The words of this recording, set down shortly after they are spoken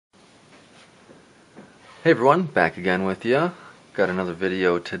Hey everyone, back again with you. Got another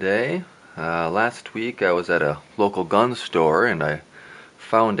video today. Last week I was at a local gun store and I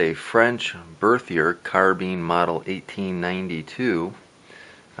found a French Berthier Carbine model 1892.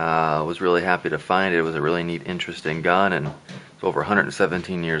 Was really happy to find it. It was a really neat, interesting gun, and it's over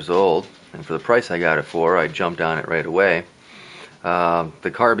 117 years old. And for the price I got it for, I jumped on it right away.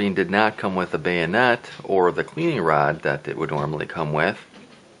 The Carbine did not come with a bayonet or the cleaning rod that it would normally come with.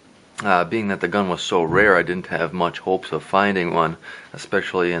 Being that the gun was so rare, I didn't have much hopes of finding one,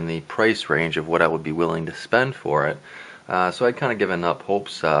 especially in the price range of what I would be willing to spend for it. So I'd kind of given up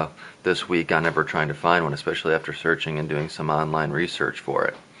hopes this week on ever trying to find one, especially after searching and doing some online research for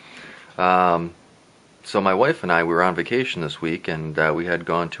it. So my wife and I, we were on vacation this week, and we had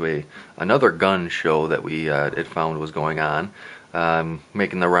gone to another gun show that we had found was going on,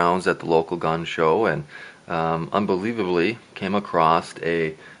 making the rounds at the local gun show, and unbelievably came across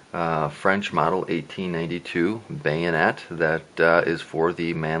a French model 1892 bayonet that is for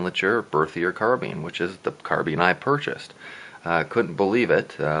the Mannlicher-Berthier carbine, which is the carbine I purchased. Couldn't believe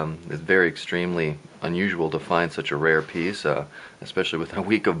it. It's very extremely unusual to find such a rare piece, especially within a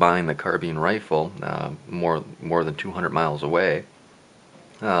week of buying the carbine rifle, more than 200 miles away.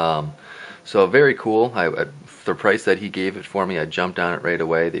 So very cool. The price that he gave it for me, I jumped on it right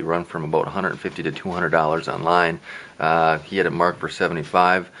away. They run from about $150 to $200 online. He had it marked for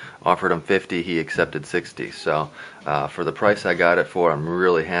 $75, offered him $50, he accepted $60. So for the price I got it for, I'm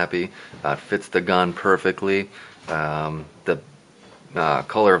really happy. It fits the gun perfectly. The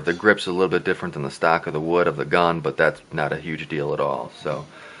color of the grip's a little bit different than the stock of the wood of the gun, but that's not a huge deal at all. So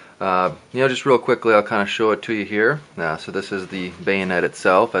just real quickly, I'll kind of show it to you here. So this is the bayonet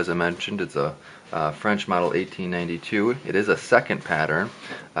itself. As I mentioned, it's a French model 1892. It is a second pattern.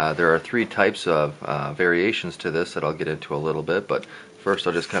 There are three types of variations to this that I'll get into a little bit, but first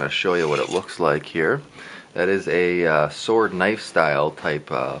I'll just kind of show you what it looks like here. That is a sword knife style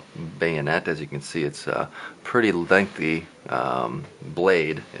type bayonet. As you can see, it's a pretty lengthy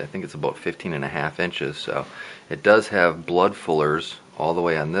blade. I think it's about 15.5 inches. So it does have blood fullers all the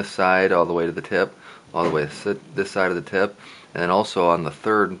way on this side, all the way to the tip, all the way to this side of the tip, and then also on the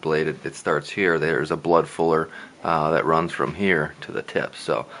third blade, it starts here. There's a blood fuller that runs from here to the tip.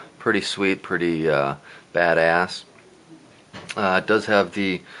 So pretty sweet, pretty badass. It does have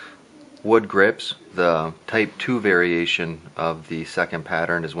the wood grips. The Type 2 variation of the second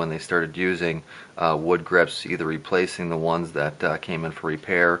pattern is when they started using wood grips, either replacing the ones that came in for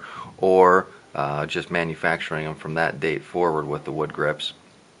repair or just manufacturing them from that date forward with the wood grips.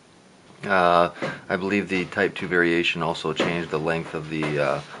 I believe the Type 2 variation also changed the length of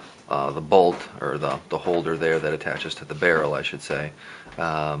the bolt, or the holder there that attaches to the barrel, I should say.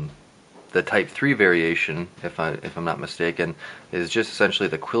 The Type 3 variation, if I'm not mistaken, is just essentially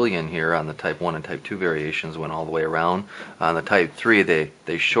the quillion here on the Type 1 and Type 2 variations went all the way around. On the Type 3,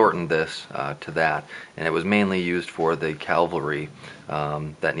 they shortened this to that, and it was mainly used for the cavalry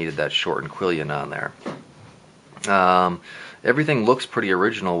that needed that shortened quillion on there. Everything looks pretty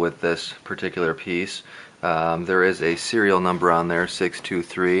original with this particular piece. There is a serial number on there,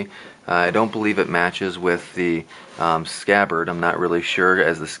 623. I don't believe it matches with the scabbard. I'm not really sure,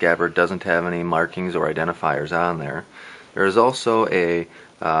 as the scabbard doesn't have any markings or identifiers on there. There is also a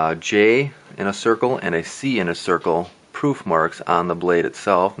J in a circle and a C in a circle proof marks on the blade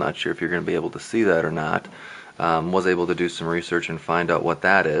itself. Not sure if you're going to be able to see that or not. Was able to do some research and find out what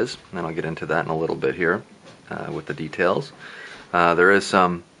that is, and I'll get into that in a little bit here with the details. There is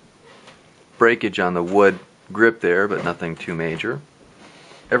some breakage on the wood grip there, but nothing too major.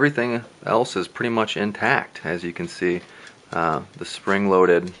 Everything else is pretty much intact. As you can see, the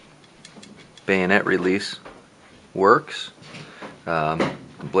spring-loaded bayonet release works. The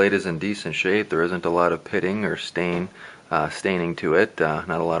blade is in decent shape. There isn't a lot of pitting or staining to it. Not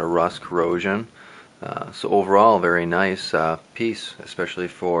a lot of rust, corrosion. So overall, very nice piece, especially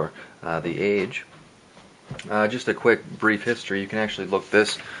for the age. Just a quick brief history. You can actually look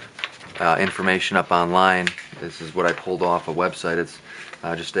this information up online. This is what I pulled off a website. It's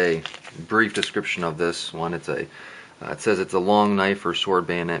just a brief description of this one. It says it's a long knife or sword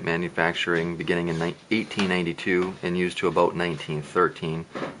bayonet manufacturing beginning in 1892 and used to about 1913.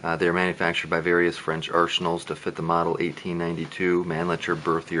 They are manufactured by various French arsenals to fit the model 1892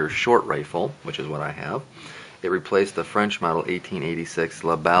 Mannlicher-Berthier short rifle, which is what I have. It replaced the French model 1886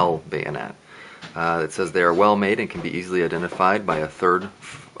 Lebel bayonet. It says they are well made and can be easily identified by a third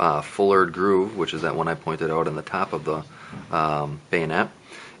fullered groove, which is that one I pointed out on the top of the bayonet,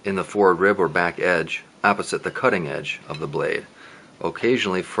 in the forward rib or back edge, opposite the cutting edge of the blade.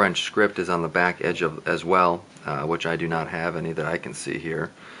 Occasionally French script is on the back edge as well, which I do not have any that I can see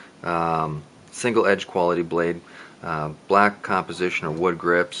here. single edge quality blade, black composition or wood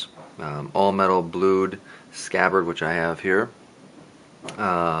grips, all metal blued scabbard, which I have here.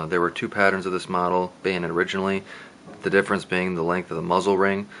 There were two patterns of this model bayonet originally, the difference being the length of the muzzle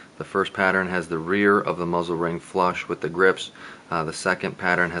ring. The first pattern has the rear of the muzzle ring flush with the grips. The second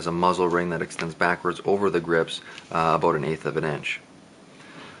pattern has a muzzle ring that extends backwards over the grips about 1/8 of an inch.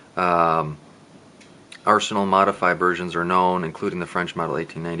 Arsenal modified versions are known, including the French model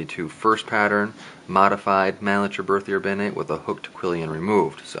 1892 first pattern, modified Mannlicher-Berthier bayonet with a hooked quillion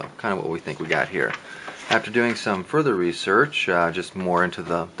removed. So kind of what we think we got here. After doing some further research, just more into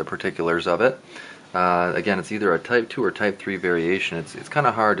the particulars of it, again, it's either a Type 2 or Type 3 variation. It's kind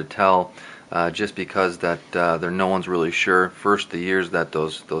of hard to tell just because that no one's really sure. First, the years that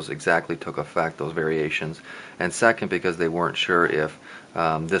those exactly took effect, those variations, and second, because they weren't sure if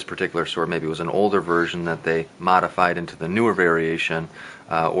this particular sword maybe was an older version that they modified into the newer variation,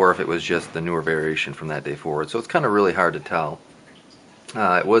 or if it was just the newer variation from that day forward. So it's kind of really hard to tell.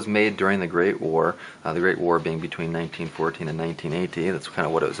 It was made during the Great War, the Great War being between 1914 and 1918. That's kind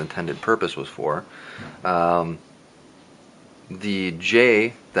of what its intended purpose was for. The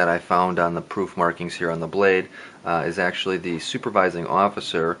J that I found on the proof markings here on the blade is actually the supervising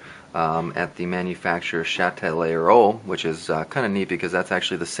officer at the manufacturer Chatellerault, which is kind of neat because that's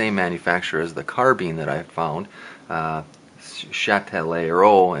actually the same manufacturer as the carbine that I found.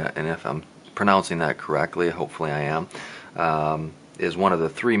 Chatellerault, and if I'm pronouncing that correctly, hopefully I am, is one of the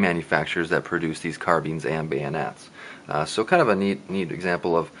three manufacturers that produce these carbines and bayonets. So kind of a neat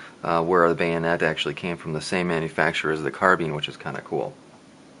example of where the bayonet actually came from the same manufacturer as the carbine, which is kind of cool.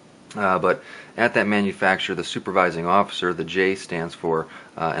 But at that manufacturer, the supervising officer, the J stands for,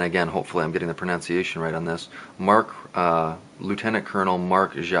 and again, hopefully I'm getting the pronunciation right on this, Lieutenant Colonel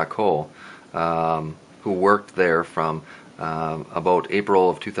Marc Jacquot, who worked there from about April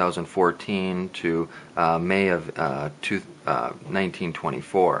of 2014 to May of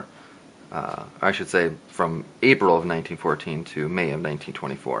 1924. I should say from April of 1914 to May of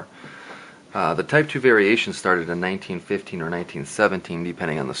 1924. The Type 2 variation started in 1915 or 1917,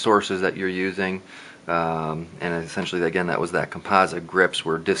 depending on the sources that you're using. And essentially, again, that composite grips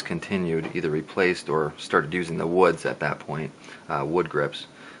were discontinued, either replaced or started using the woods at that point, wood grips.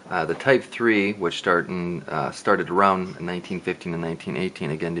 The Type 3, which started around 1915 and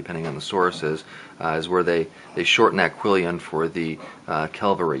 1918, again depending on the sources, is where they shortened that quillion for the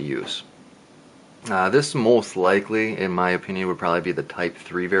cavalry use. This most likely, in my opinion, would probably be the Type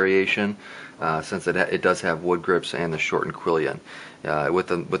 3 variation, since it does have wood grips and the shortened quillion, with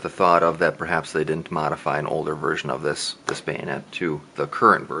the thought of that perhaps they didn't modify an older version of this bayonet to the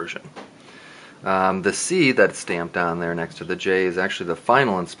current version. The C that's stamped on there next to the J is actually the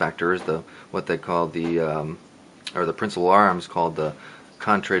final inspector, is what they call the principal arms, called the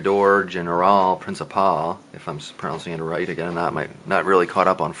Contrador General Principal, if I'm pronouncing it right. Again, I'm not really caught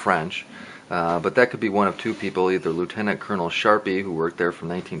up on French. But that could be one of two people, either Lieutenant Colonel Charpy, who worked there from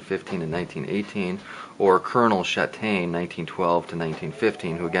 1915 to 1918, or Colonel Chatain, 1912 to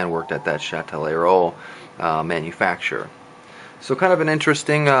 1915, who again worked at that Chatellerault manufacturer. So kind of an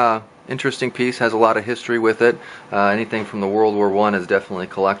interesting piece, has a lot of history with it. Anything from the World War I is definitely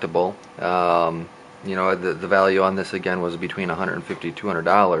collectible. You know, the value on this again was between $150 to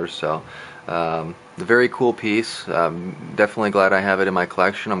 $200, so a very cool piece. Definitely glad I have it in my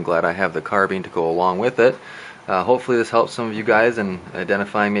collection. I'm glad I have the carbine to go along with it. Hopefully this helps some of you guys in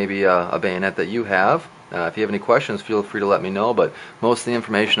identifying maybe a bayonet that you have. If you have any questions, feel free to let me know, but most of the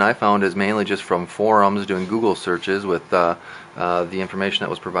information I found is mainly just from forums, doing Google searches with the information that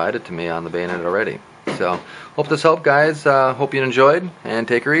was provided to me on the bayonet already. So hope this helped, guys. Hope you enjoyed, and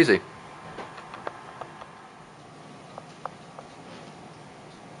take her easy.